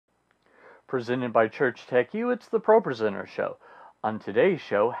Presented by Church Tech U, it's the ProPresenter show. On today's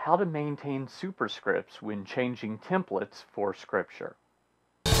show, how to maintain superscripts when changing templates for Scripture.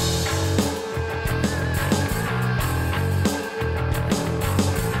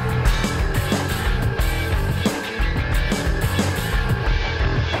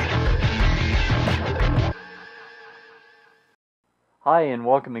 Hi, and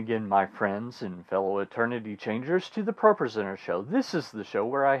welcome again, my friends and fellow Eternity Changers, to the ProPresenter show. This is the show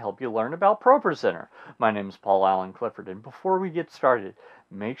where I help you learn about ProPresenter. My name is Paul Allen Clifford, and before we get started,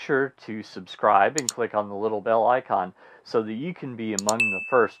 make sure to subscribe and click on the little bell icon so that you can be among the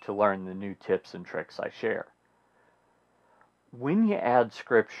first to learn the new tips and tricks I share. When you add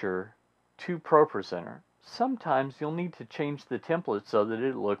Scripture to ProPresenter, sometimes you'll need to change the template so that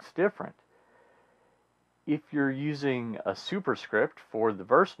it looks different. If you're using a superscript for the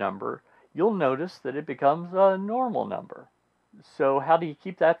verse number, you'll notice that it becomes a normal number. So how do you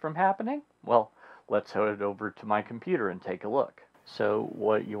keep that from happening? Well, let's head over to my computer and take a look. So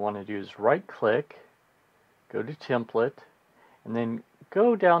what you want to do is right-click, go to Template, and then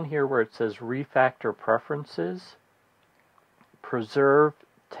go down here where it says Refactor Preferences, Preserve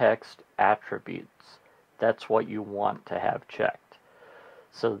Text Attributes. That's what you want to have checked.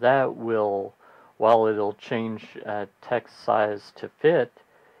 So that will, while it'll change text size to fit,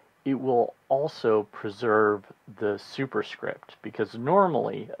 it will also preserve the superscript, because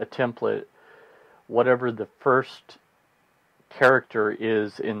normally a template, whatever the first character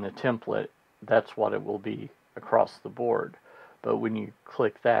is in the template, that's what it will be across the board. But when you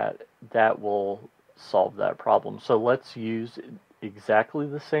click that, that will solve that problem. So let's use exactly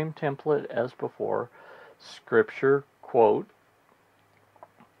the same template as before, Scripture quote,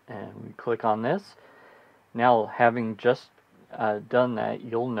 and we click on this. Now, having just done that,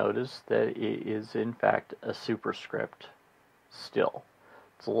 you'll notice that it is in fact a superscript still.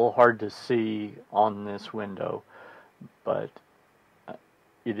 It's a little hard to see on this window, but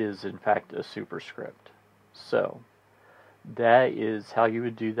it is in fact a superscript. So that is how you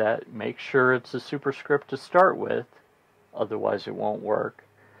would do that. Make sure it's a superscript to start with, otherwise it won't work.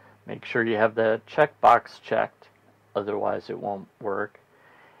 Make sure you have the checkbox checked, otherwise it won't work,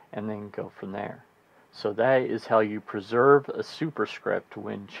 and then go from there. So that is how you preserve a superscript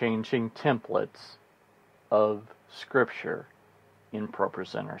when changing templates of Scripture in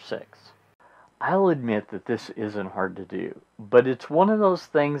ProPresenter 6. I'll admit that this isn't hard to do, but it's one of those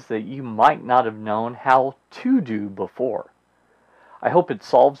things that you might not have known how to do before. I hope it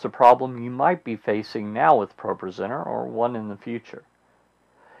solves a problem you might be facing now with ProPresenter or one in the future.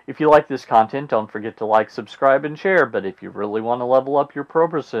 If you like this content, don't forget to like, subscribe, and share. But if you really want to level up your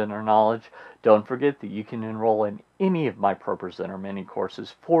ProPresenter knowledge, don't forget that you can enroll in any of my ProPresenter mini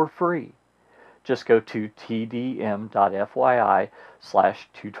courses for free. Just go to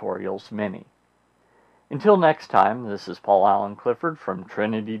tdm.fyi/tutorialsmini. Until next time, this is Paul Allen Clifford from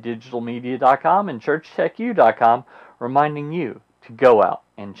TrinityDigitalMedia.com and ChurchTechU.com, reminding you to go out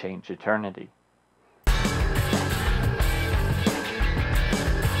and change eternity.